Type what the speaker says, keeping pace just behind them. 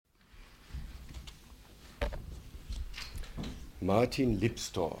Martin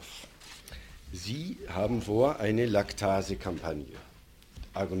Lipsdorf. Sie haben vor eine Laktase-Kampagne.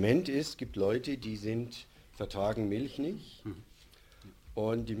 Argument ist, es gibt Leute, die vertragen Milch nicht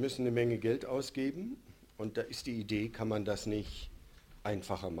und die müssen eine Menge Geld ausgeben. Und da ist die Idee, kann man das nicht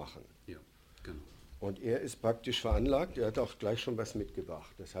einfacher machen. Ja, genau. Und er ist praktisch veranlagt, er hat auch gleich schon was mitgebracht.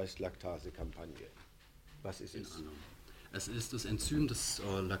 Das heißt Laktase-Kampagne. Was ist es? Es ist das Enzym, das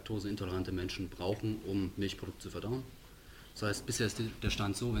laktoseintolerante Menschen brauchen, um Milchprodukte zu verdauen. Das heißt, bisher ist der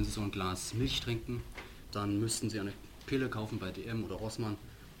Stand so, wenn Sie so ein Glas Milch trinken, dann müssten Sie eine Pille kaufen bei DM oder Rossmann.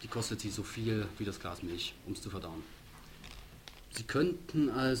 Die kostet Sie so viel wie das Glas Milch, um es zu verdauen. Sie könnten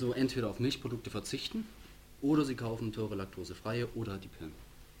also entweder auf Milchprodukte verzichten oder Sie kaufen teure laktosefreie oder die Pillen.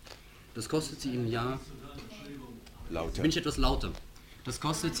 Das kostet Sie im Jahr... Lauter. Bin ich etwas lauter? Das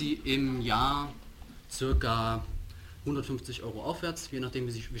kostet Sie im Jahr circa 150 € aufwärts, je nachdem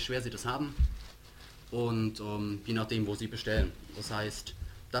wie schwer Sie das haben und je nachdem wo Sie bestellen. Das heißt,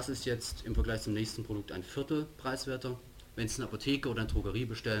 das ist jetzt im Vergleich zum nächsten Produkt ein Viertel preiswerter. Wenn Sie es in der Apotheke oder in der Drogerie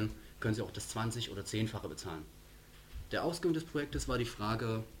bestellen, können Sie auch das 20- oder 10-fache bezahlen. Der Ausgang des Projektes war die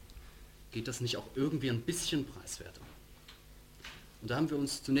Frage, geht das nicht auch irgendwie ein bisschen preiswerter? Und da haben wir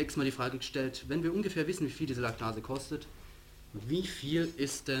uns zunächst mal die Frage gestellt, wenn wir ungefähr wissen, wie viel diese Laktase kostet, wie viel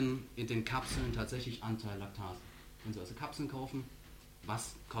ist denn in den Kapseln tatsächlich Anteil Laktase? Wenn Sie also Kapseln kaufen,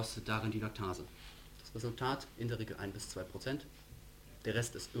 was kostet darin die Laktase? Das Resultat in der Regel 1-2%. Der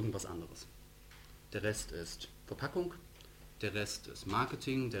Rest ist irgendwas anderes. Der Rest ist Verpackung, der Rest ist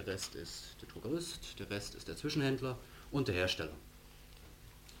Marketing, der Rest ist der Drogerist, der Rest ist der Zwischenhändler und der Hersteller.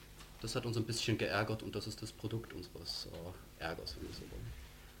 Das hat uns ein bisschen geärgert und das ist das Produkt unseres Ärgers, wenn wir so wollen.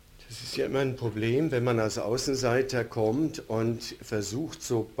 Das ist ja immer ein Problem, wenn man als Außenseiter kommt und versucht,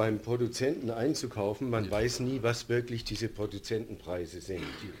 so beim Produzenten einzukaufen. Man weiß nie, was wirklich diese Produzentenpreise sind.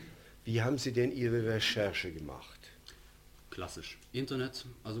 Wie haben Sie denn Ihre Recherche gemacht? Klassisch. Internet,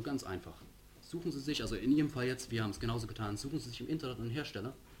 also ganz einfach. Suchen Sie sich, also in Ihrem Fall jetzt, wir haben es genauso getan, suchen Sie sich im Internet einen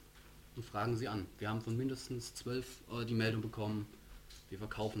Hersteller und fragen Sie an. Wir haben von mindestens 12 die Meldung bekommen, wir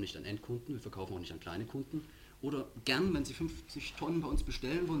verkaufen nicht an Endkunden, wir verkaufen auch nicht an kleine Kunden. Oder gern, wenn Sie 50 Tonnen bei uns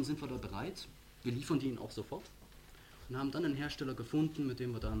bestellen wollen, sind wir da bereit. Wir liefern die Ihnen auch sofort. Und haben dann einen Hersteller gefunden, mit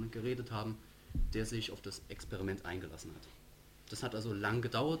dem wir dann geredet haben, der sich auf das Experiment eingelassen hat. Das hat also lang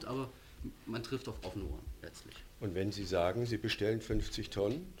gedauert, aber man trifft auf offene Ohren letztlich. Und wenn Sie sagen, Sie bestellen 50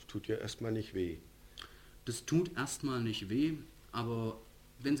 Tonnen, das tut ja erstmal nicht weh. Das tut erstmal nicht weh, aber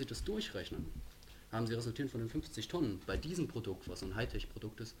wenn Sie das durchrechnen, haben Sie resultierend von den 50 Tonnen bei diesem Produkt, was ein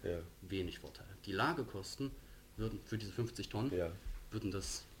Hightech-Produkt ist, wenig Vorteil. Die Lagerkosten würden für diese 50 Tonnen würden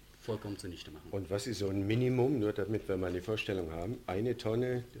das vollkommen zunichte machen. Und was ist so ein Minimum, nur damit wir mal eine Vorstellung haben, eine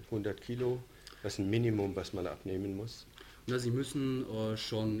Tonne, 100 Kilo, was ist ein Minimum, was man abnehmen muss? Na, Sie müssen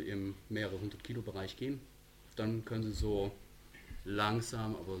schon im mehrere 100 Kilo Bereich gehen, dann können Sie so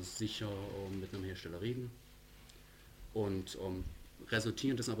langsam, aber sicher mit einem Hersteller reden und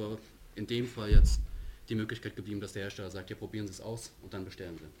resultierend ist aber in dem Fall jetzt die Möglichkeit geblieben, dass der Hersteller sagt, ja, probieren Sie es aus und dann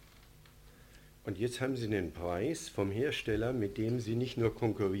bestellen Sie. Und jetzt haben Sie einen Preis vom Hersteller, mit dem Sie nicht nur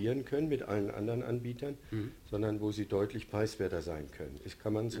konkurrieren können mit allen anderen Anbietern, sondern wo Sie deutlich preiswerter sein können. Das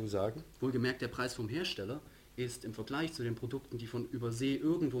kann man so sagen? Wohlgemerkt, der Preis vom Hersteller ist im Vergleich zu den Produkten, die von Übersee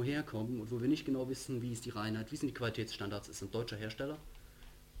irgendwo herkommen und wo wir nicht genau wissen, wie ist die Reinheit, wie sind die Qualitätsstandards, ist ein deutscher Hersteller,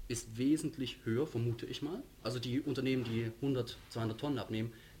 ist wesentlich höher, vermute ich mal. Also die Unternehmen, die 100, 200 Tonnen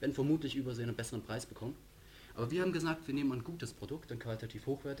abnehmen, werden vermutlich Übersee einen besseren Preis bekommen. Aber wir haben gesagt, wir nehmen ein gutes Produkt, ein qualitativ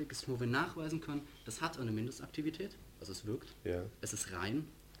hochwertiges, wo wir nachweisen können, das hat eine Mindestaktivität, also es wirkt, es ist rein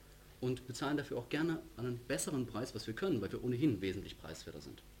und bezahlen dafür auch gerne einen besseren Preis, was wir können, weil wir ohnehin wesentlich preiswerter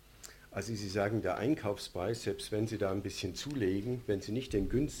sind. Also Sie sagen, der Einkaufspreis, selbst wenn Sie da ein bisschen zulegen, wenn Sie nicht den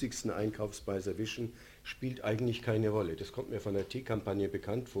günstigsten Einkaufspreis erwischen, spielt eigentlich keine Rolle. Das kommt mir von der Teekampagne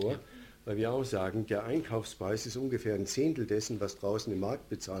bekannt vor, weil wir auch sagen, der Einkaufspreis ist ungefähr ein Zehntel dessen, was draußen im Markt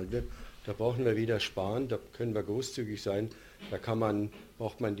bezahlt wird. Da brauchen wir wieder sparen, da können wir großzügig sein, da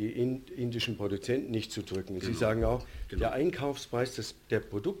braucht man die indischen Produzenten nicht zu drücken. Sie sagen auch, der Einkaufspreis, der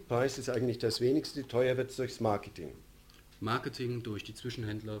Produktpreis ist eigentlich das wenigste, teuer wird es durchs Marketing. Marketing, durch die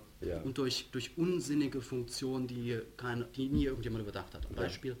Zwischenhändler und durch unsinnige Funktionen, die nie irgendjemand überdacht hat. Ein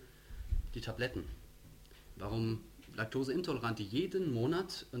Beispiel, die Tabletten. Warum Laktoseintolerante jeden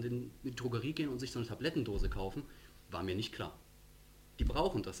Monat in die Drogerie gehen und sich so eine Tablettendose kaufen, war mir nicht klar. Die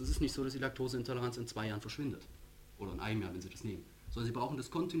brauchen das. Es ist nicht so, dass die Laktoseintoleranz in 2 Jahren verschwindet. Oder in einem Jahr, wenn sie das nehmen. Sondern sie brauchen das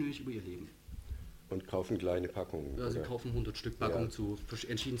kontinuierlich über ihr Leben. Und kaufen kleine Packungen. Ja, sie kaufen 100 Stück Packungen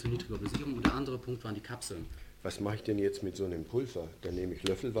entschieden zu niedriger Dosierung. Und der andere Punkt waren die Kapseln. Was mache ich denn jetzt mit so einem Pulver? Dann nehme ich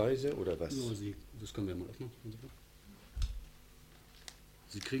löffelweise oder was? Ja, das können wir mal öffnen.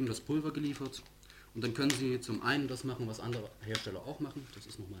 Sie kriegen das Pulver geliefert Und dann können Sie zum einen das machen, was andere Hersteller auch machen. Das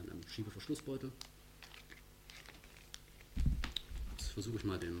ist nochmal in einem Schiebeverschlussbeutel. Jetzt versuche ich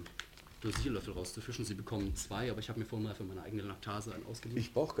mal den Dosierlöffel rauszufischen. Sie bekommen 2, aber ich habe mir vorhin mal für meine eigene Laktase einen ausgeliehen.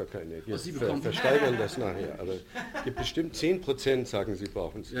 Ich brauche gar keine. Wir Sie bekommen versteigern das nachher. Aber es gibt bestimmt 10%, sagen Sie,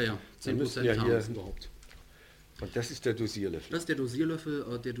 brauchen Sie. Ja, 10% ja haben hier, es überhaupt. und das ist der Dosierlöffel. Das ist der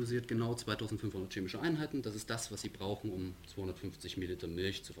Dosierlöffel, der dosiert genau 2500 chemische Einheiten. Das ist das, was Sie brauchen, um 250 Milliliter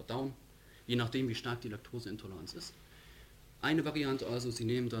Milch zu verdauen. Je nachdem, wie stark die Laktoseintoleranz ist. Eine Variante also, Sie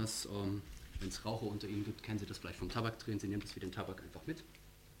nehmen das, wenn es Raucher unter Ihnen gibt, kennen Sie das vielleicht vom Tabak drehen, Sie nehmen das wie den Tabak einfach mit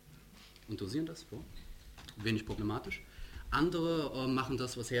und dosieren das. So. Wenig problematisch. Andere machen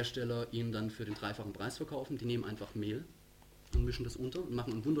das, was Hersteller Ihnen dann für den dreifachen Preis verkaufen. Die nehmen einfach Mehl und mischen das unter und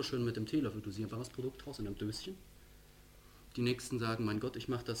machen ein wunderschön mit dem Teelöffel dosierbares Produkt draus in einem Döschen. Die nächsten sagen, mein Gott, ich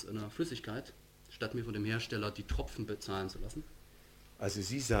mache das in einer Flüssigkeit, statt mir von dem Hersteller die Tropfen bezahlen zu lassen. Also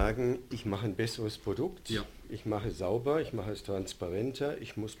Sie sagen, ich mache ein besseres Produkt, Ja. ich mache es sauber, ich mache es transparenter,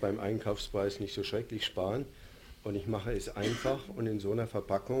 ich muss beim Einkaufspreis nicht so schrecklich sparen und ich mache es einfach und in so einer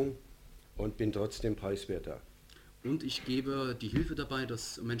Verpackung und bin trotzdem preiswerter. Und ich gebe die Hilfe dabei,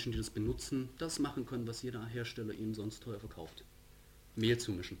 dass Menschen, die das benutzen, das machen können, was jeder Hersteller ihnen sonst teuer verkauft. Mehl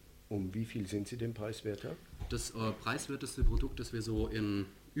zumischen. Um wie viel sind Sie denn preiswerter? Das preiswerteste Produkt, das wir so in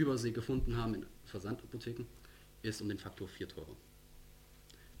Übersee gefunden haben, in Versandapotheken, ist um den Faktor 4 teurer.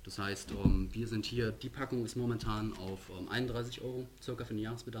 Das heißt, wir sind hier, die Packung ist momentan auf 31 Euro, circa für den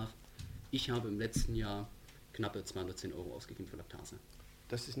Jahresbedarf. Ich habe im letzten Jahr knappe 210 Euro ausgegeben für Laktase.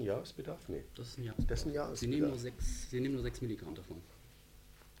 Das ist ein Jahresbedarf? Nee. Das ist ein Jahresbedarf. Das ist ein Jahresbedarf. Sie nehmen nur 6 Milligramm davon.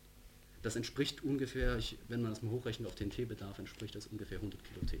 Das entspricht ungefähr, wenn man das mal hochrechnet auf den Teebedarf, entspricht das ungefähr 100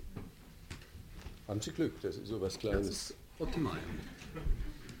 Kilo Tee. Haben Sie Glück, das ist sowas Das Kleines. ist optimal.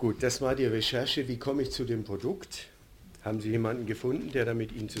 Gut, das war die Recherche. Wie komme ich zu dem Produkt? Haben Sie jemanden gefunden, der da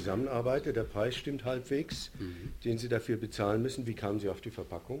mit Ihnen zusammenarbeitet? Der Preis stimmt halbwegs, den Sie dafür bezahlen müssen. Wie kamen Sie auf die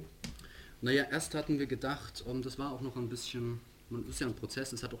Verpackung? Naja, erst hatten wir gedacht, das war auch noch ein bisschen, man ist ja ein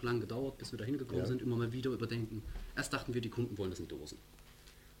Prozess, es hat auch lange gedauert, bis wir da hingekommen sind, immer mal wieder überdenken. Erst dachten wir, die Kunden wollen das in Dosen.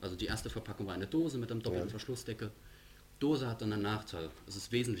 Also die erste Verpackung war eine Dose mit einem doppelten Verschlussdeckel. Dose hat dann einen Nachteil. Es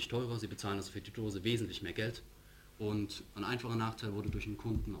ist wesentlich teurer, Sie bezahlen also für die Dose wesentlich mehr Geld. Und ein einfacher Nachteil wurde durch einen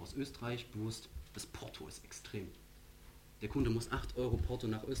Kunden aus Österreich bewusst, das Porto ist extrem. Der Kunde muss 8 Euro Porto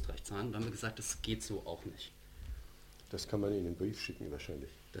nach Österreich zahlen. Und da haben wir gesagt, das geht so auch nicht. Das kann man in einen Brief schicken wahrscheinlich.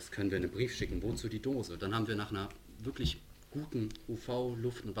 Das können wir in einen Brief schicken. Wozu die Dose? Dann haben wir nach einer wirklich guten UV-,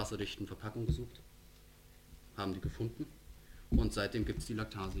 luft- und wasserdichten Verpackung gesucht. Haben die gefunden. Und seitdem gibt es die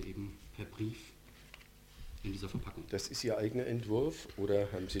Laktase eben per Brief in dieser Verpackung. Das ist Ihr eigener Entwurf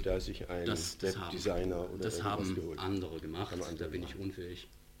oder haben Sie da sich einen Webdesigner oder das irgendwas haben geholt? andere gemacht. Haben andere Da bin ich gemacht. unfähig.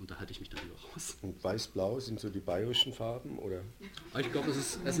 Und da halte ich mich dann lieber raus. Und weiß-blau sind so die bayerischen Farben oder? Aber ich glaube,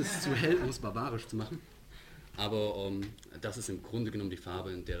 es ist zu hell, um es barbarisch zu machen. Aber das ist im Grunde genommen die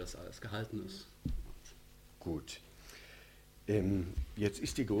Farbe, in der das alles gehalten ist. Gut. Jetzt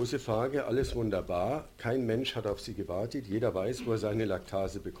ist die große Frage, alles wunderbar, kein Mensch hat auf Sie gewartet, jeder weiß, wo er seine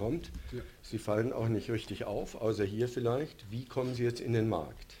Laktase bekommt. Ja. Sie fallen auch nicht richtig auf, außer hier vielleicht. Wie kommen Sie jetzt in den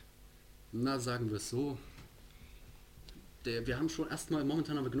Markt? Na, sagen wir es so. Wir haben schon erstmal,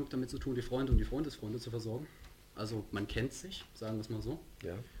 momentan haben wir genug damit zu tun, die Freunde und die Freundesfreunde zu versorgen. Also man kennt sich, sagen wir es mal so.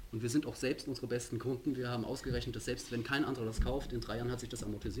 Ja. Und wir sind auch selbst unsere besten Kunden. Wir haben ausgerechnet, dass selbst wenn kein anderer das kauft, in 3 Jahren hat sich das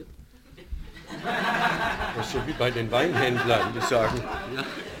amortisiert. Das ist so wie bei den Weinhändlern, die sagen, Ja.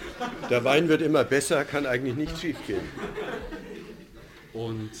 der Wein wird immer besser, kann eigentlich nichts schief gehen.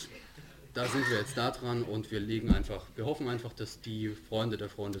 Und da sind wir jetzt da dran und wir hoffen einfach, dass die Freunde der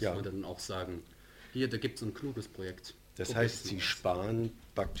Freundesfreunde dann auch sagen, hier, da gibt es ein kluges Projekt. Das Probiert heißt, es Sie mal aus. sparen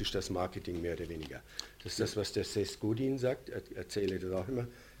praktisch das Marketing mehr oder weniger. Das ist das, was der Seth Godin sagt, erzähle das auch immer.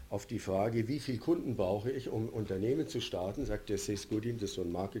 Auf die Frage, wie viele Kunden brauche ich, um Unternehmen zu starten, sagt der Seth Godin, das ist so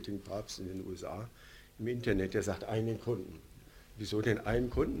ein Marketingpapst in den USA, im Internet, der sagt einen Kunden. Wieso denn einen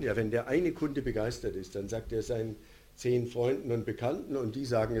Kunden? Ja, wenn der eine Kunde begeistert ist, dann sagt er seinen 10 Freunden und Bekannten und die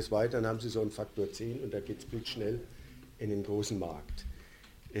sagen es weiter, dann haben sie so einen Faktor 10 und da geht es blitzschnell in den großen Markt.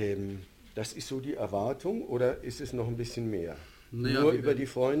 Das ist so die Erwartung oder ist es noch ein bisschen mehr? Naja, Nur wir über werden- die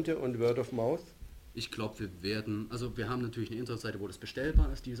Freunde und Word of Mouth? Ich glaube, wir haben natürlich eine Internetseite, wo das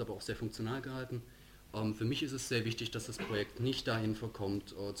bestellbar ist, die ist aber auch sehr funktional gehalten. Für mich ist es sehr wichtig, dass das Projekt nicht dahin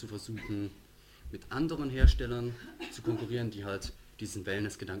verkommt, zu versuchen, mit anderen Herstellern zu konkurrieren, die halt diesen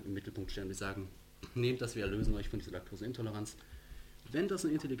Wellness-Gedanken im Mittelpunkt stellen. Wir sagen, nehmt das, wir erlösen euch von dieser Laktoseintoleranz. Wenn das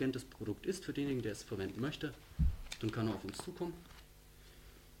ein intelligentes Produkt ist für denjenigen, der es verwenden möchte, dann kann er auf uns zukommen.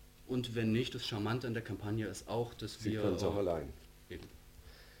 Und wenn nicht, das Charmante an der Kampagne ist auch, dass Sie wir... können es auch allein. Eben.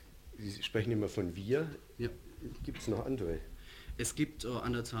 Sie sprechen immer von wir. Ja. Gibt es noch andere? Es gibt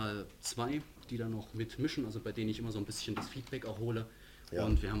an der Zahl 2, die dann noch mitmischen, also bei denen ich immer so ein bisschen das Feedback auch hole. Ja.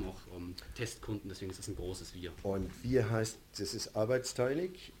 Und wir haben auch Testkunden, deswegen ist das ein großes Wir. Und wie heißt, das ist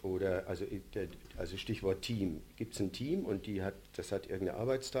arbeitsteilig oder also Stichwort Team. Gibt es ein Team und das hat irgendeine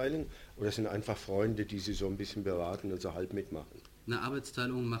Arbeitsteilung oder sind einfach Freunde, die sie so ein bisschen beraten und so halb mitmachen? Eine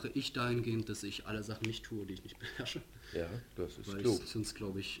Arbeitsteilung mache ich dahingehend, dass ich alle Sachen nicht tue, die ich nicht beherrsche. Ja, das ist Weil klug. sonst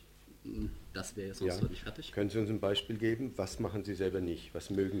glaube ich, das wäre jetzt Ja. sonst nicht fertig. Können Sie uns ein Beispiel geben? Was machen Sie selber nicht?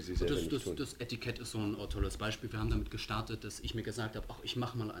 Was mögen Sie selber nicht tun? Das Etikett ist so ein tolles Beispiel. Wir haben damit gestartet, dass ich mir gesagt habe, ach, ich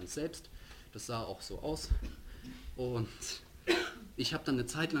mache mal eins selbst. Das sah auch so aus. Und ich habe dann eine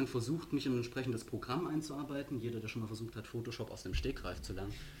Zeit lang versucht, mich in ein entsprechendes Programm einzuarbeiten. Jeder, der schon mal versucht hat, Photoshop aus dem Stegreif zu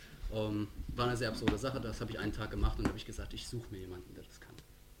lernen. War eine sehr absurde Sache. Das habe ich einen Tag gemacht und habe ich gesagt, ich suche mir jemanden, der das kann.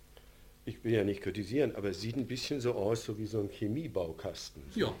 Ich will ja nicht kritisieren, aber es sieht ein bisschen so aus, so wie so ein Chemiebaukasten.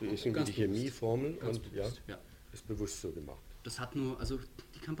 Ja, Wie ist irgendwie ganz die bewusst. Chemieformel Ganz und bewusst, ja. ist bewusst so gemacht. Das hat nur, also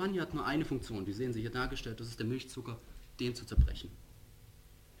die Kampagne hat nur eine Funktion, die sehen Sie hier dargestellt, das ist der Milchzucker, den zu zerbrechen.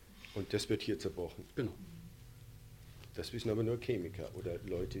 Und das wird hier zerbrochen. Genau. Das wissen aber nur Chemiker oder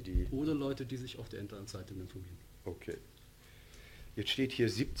Leute, die... Oder Leute, die sich auf der Internetseite informieren. Okay. Jetzt steht hier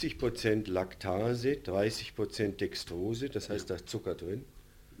 70% Laktase, 30% Dextrose, das heißt, da ist Zucker drin.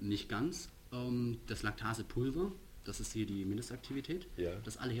 Nicht ganz. Das Laktasepulver, das ist hier die Mindestaktivität, Ja.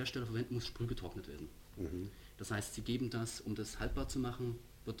 das alle Hersteller verwenden, muss sprühgetrocknet werden. Das heißt, sie geben das, um das haltbar zu machen,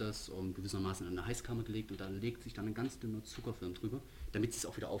 wird das gewissermaßen in eine Heißkammer gelegt und da legt sich dann ein ganz dünner Zuckerfilm drüber, damit sie es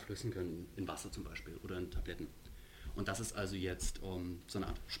auch wieder auflösen können, in Wasser zum Beispiel oder in Tabletten. Und das ist also jetzt so eine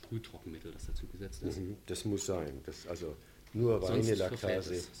Art Sprühtrockenmittel, das dazu gesetzt ist. Das muss sein. Das also nur reine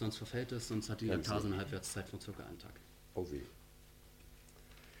Laktase. Sonst verfällt es, sonst hat die Ganz Laktase eine Halbwertszeit von ca. einem Tag. Oh weh.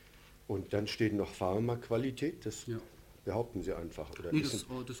 Und dann steht noch Pharmaqualität, das Ja. behaupten Sie einfach. Oder Nee, ist,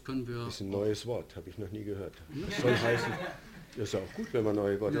 das können wir... ist ein neues Wort, habe ich noch nie gehört. Das soll heißen, das ist ja auch gut, wenn man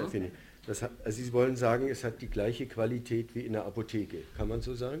neue Worte Ja. erfindet. Also Sie wollen sagen, es hat die gleiche Qualität wie in der Apotheke. Kann man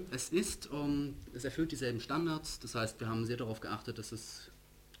so sagen? Es erfüllt dieselben Standards, das heißt, wir haben sehr darauf geachtet, dass das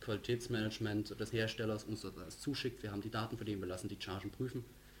Qualitätsmanagement des Herstellers uns das alles zuschickt. Wir haben die Daten für den, wir lassen die Chargen prüfen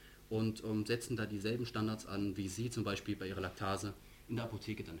und setzen da dieselben Standards an, wie Sie zum Beispiel bei Ihrer Laktase in der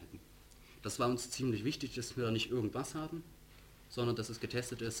Apotheke dann hätten. Das war uns ziemlich wichtig, dass wir da nicht irgendwas haben, sondern dass es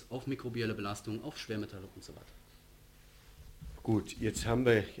getestet ist auf mikrobielle Belastung, auf Schwermetalle und so weiter. Gut, jetzt haben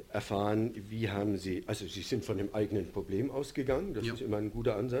wir erfahren, wie haben Sie, also Sie sind von dem eigenen Problem ausgegangen, das Ja. ist immer ein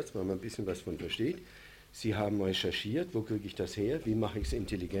guter Ansatz, weil man ein bisschen was von versteht. Sie haben recherchiert, wo kriege ich das her, wie mache ich es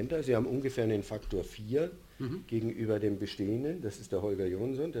intelligenter. Sie haben ungefähr einen Faktor 4 gegenüber dem Bestehenden, das ist der Holger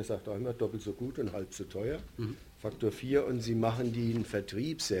Jonsson, der sagt auch immer doppelt so gut und halb so teuer. Faktor 4 und Sie machen den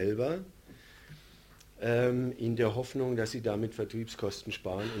Vertrieb selber in der Hoffnung, dass Sie damit Vertriebskosten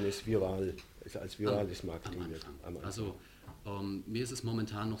sparen und es als virales Marketing wird. Am Anfang. Also mir ist es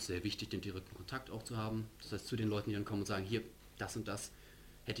momentan noch sehr wichtig, den direkten Kontakt auch zu haben. Das heißt, zu den Leuten, die dann kommen und sagen, hier, das und das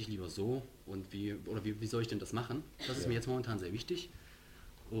hätte ich lieber so und wie soll ich denn das machen? Das ist mir jetzt momentan sehr wichtig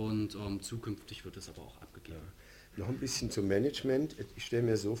und zukünftig wird es aber auch abgegeben. Noch ein bisschen zum Management. Ich stelle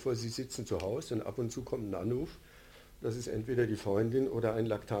mir so vor, Sie sitzen zu Hause und ab und zu kommt ein Anruf. Das ist entweder die Freundin oder ein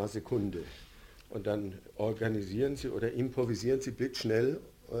Laktasekunde. Und dann organisieren Sie oder improvisieren Sie blitzschnell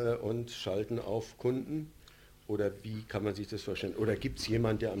und schalten auf Kunden. Oder wie kann man sich das vorstellen? Oder gibt es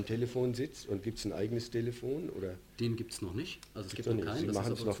jemanden, der am Telefon sitzt und gibt es ein eigenes Telefon? Oder? Den gibt es noch nicht. Also es gibt noch noch nicht. keinen. Sie Das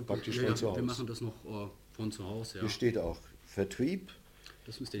machen ist es aber noch praktisch ja, von zu Wir Hause. machen das noch von zu Hause, ja. Hier steht auch Vertrieb.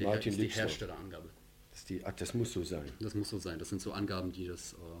 Das ist die Martin Lipsdorf. Herstellerangabe. Das muss so sein. Das muss so sein. Das sind so Angaben, die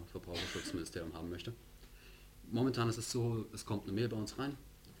das Verbraucherschutzministerium haben möchte. Momentan ist es so, es kommt eine Mail bei uns rein.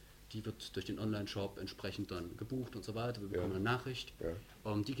 Die wird durch den Online-Shop entsprechend dann gebucht und so weiter. Wir bekommen eine Nachricht.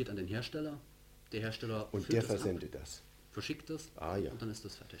 Ja. Die geht an den Hersteller. Der Hersteller Und füllt der das ab, versendet das. verschickt das Ah, ja. und dann ist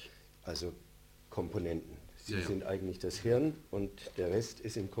das fertig. Also Komponenten. Sie Ja. sind eigentlich das Hirn und der Rest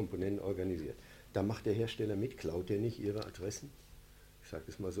ist in Komponenten organisiert. Da macht der Hersteller mit, klaut er nicht Ihre Adressen? Ich sage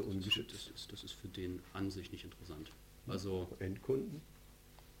es mal so ungeschützt. Das ist für den an sich nicht interessant. Also Endkunden?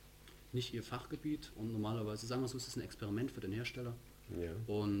 nicht ihr Fachgebiet und normalerweise, sagen wir so, ist es ein Experiment für den Hersteller. Ja.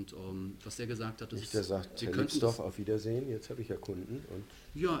 Und was er gesagt hat, Nicht der sagt, wir Herr könnten Lipsdorf, auf Wiedersehen, jetzt habe ich ja Kunden. Und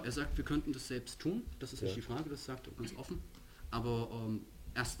ja, er sagt, wir könnten das selbst tun. Das ist nicht Ja. die Frage, das sagt er ganz offen. Aber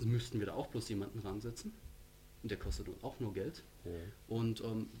erstens müssten wir da auch bloß jemanden ransetzen. Und der kostet uns auch nur Geld. Ja. Und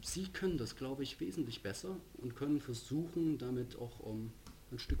sie können das, glaube ich, wesentlich besser und können versuchen, damit auch ein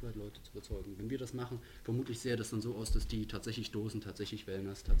Stück weit Leute zu überzeugen. Wenn wir das machen, vermutlich sähe das dann so aus, dass die tatsächlich Dosen, tatsächlich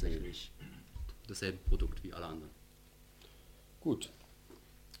Wellness, tatsächlich dasselbe Produkt wie alle anderen. Gut.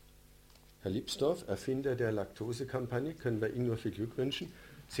 Herr Lipsdorf, Erfinder der Laktosekampagne, können wir Ihnen nur viel Glück wünschen.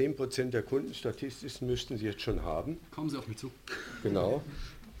 10% der Kunden statistisch müssten Sie jetzt schon haben. Kommen Sie auf mich zu. Genau.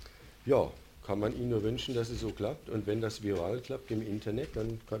 Ja, kann man Ihnen nur wünschen, dass es so klappt. Und wenn das viral klappt im Internet,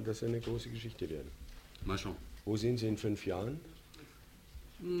 dann kann das ja eine große Geschichte werden. Mal schauen. Wo sehen Sie in 5 Jahren?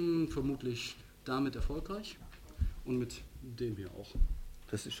 Vermutlich damit erfolgreich und mit dem hier auch.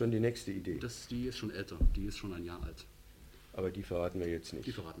 Das ist schon die nächste Idee. Die ist schon älter, die ist schon ein Jahr alt. Aber die verraten wir jetzt nicht.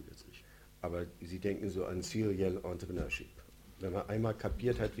 Die verraten wir jetzt nicht. Aber Sie denken so an Serial Entrepreneurship. Wenn man einmal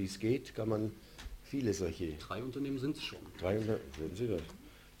kapiert hat, wie es geht, kann man viele solche 3 Unternehmen sind es schon. 300, sehen Sie, das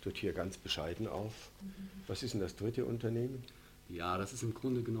tut hier ganz bescheiden auf. Was ist denn das dritte Unternehmen? Ja, das ist im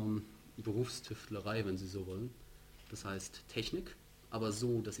Grunde genommen Berufstüftlerei, wenn Sie so wollen. Das heißt Technik, aber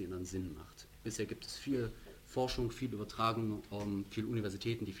so, dass sie dann Sinn macht. Bisher gibt es viel Forschung, viel Übertragung, viele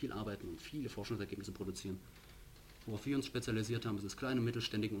Universitäten, die viel arbeiten und viele Forschungsergebnisse produzieren. Worauf wir uns spezialisiert haben, ist es kleine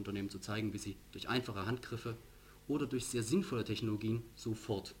mittelständigen Unternehmen zu zeigen, wie sie durch einfache Handgriffe oder durch sehr sinnvolle Technologien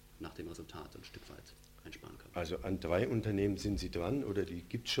sofort nach dem Resultat ein Stück weit einsparen können. Also an 3 Unternehmen sind Sie dran oder die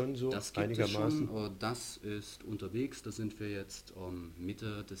gibt es schon so Das gibt einigermaßen? es schon, das ist unterwegs, da sind wir jetzt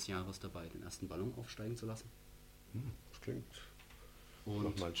Mitte des Jahres dabei, den ersten Ballon aufsteigen zu lassen. Das klingt Und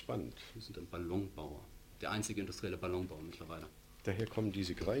nochmal spannend. wir sind ein Ballonbauer, der einzige industrielle Ballonbauer mittlerweile. Daher kommen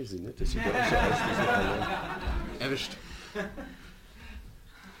diese Kreise, ne? Das sieht ja auch so aus, diese Ballon. Erwischt.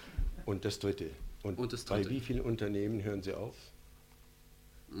 Und das dritte. Und das bei dritte. wie vielen Unternehmen hören Sie auf?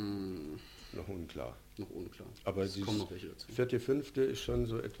 Noch unklar. Noch unklar. Aber es kommen noch welche dazu. 4., 5. ist schon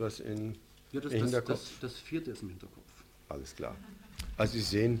so etwas im Ja, Hinterkopf. das 4. ist im Hinterkopf. Alles klar. Also Sie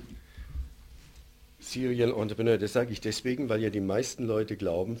sehen, Serial Entrepreneur, das sage ich deswegen, weil ja die meisten Leute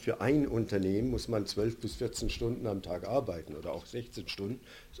glauben, für ein Unternehmen muss man 12 bis 14 Stunden am Tag arbeiten oder auch 16 Stunden.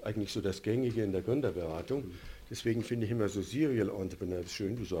 Das ist eigentlich so das Gängige in der Gründerberatung. Deswegen finde ich immer so Serial Entrepreneur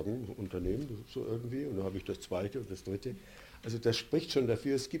schön, die sagen, Unternehmen, so irgendwie, und dann habe ich das zweite und das dritte. Also das spricht schon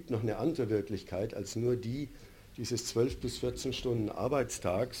dafür, es gibt noch eine andere Wirklichkeit als nur dieses 12 bis 14 Stunden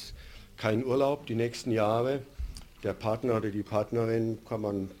Arbeitstags, kein Urlaub die nächsten Jahre. Der Partner oder die Partnerin kann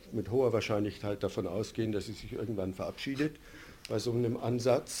man mit hoher Wahrscheinlichkeit davon ausgehen, dass sie sich irgendwann verabschiedet bei so einem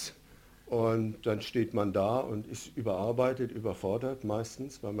Ansatz. Und dann steht man da und ist überarbeitet, überfordert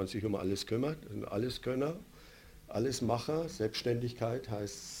meistens, weil man sich um alles kümmert. Ein Alleskönner, Allesmacher. Selbstständigkeit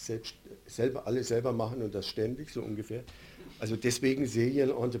heißt alles selber machen und das ständig, so ungefähr. Also deswegen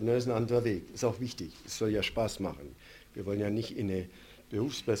Serial Entrepreneur ist ein anderer Weg. Ist auch wichtig. Es soll ja Spaß machen. Wir wollen ja nicht in eine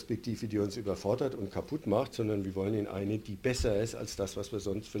Berufsperspektive, die uns überfordert und kaputt macht, sondern wir wollen in eine, die besser ist als das, was wir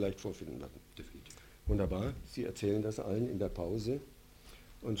sonst vielleicht vorfinden hatten. Definitiv. Wunderbar. Sie erzählen das allen in der Pause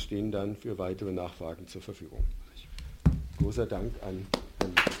und stehen dann für weitere Nachfragen zur Verfügung. Großer Dank an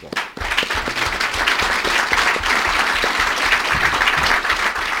Herrn Liebsdorf.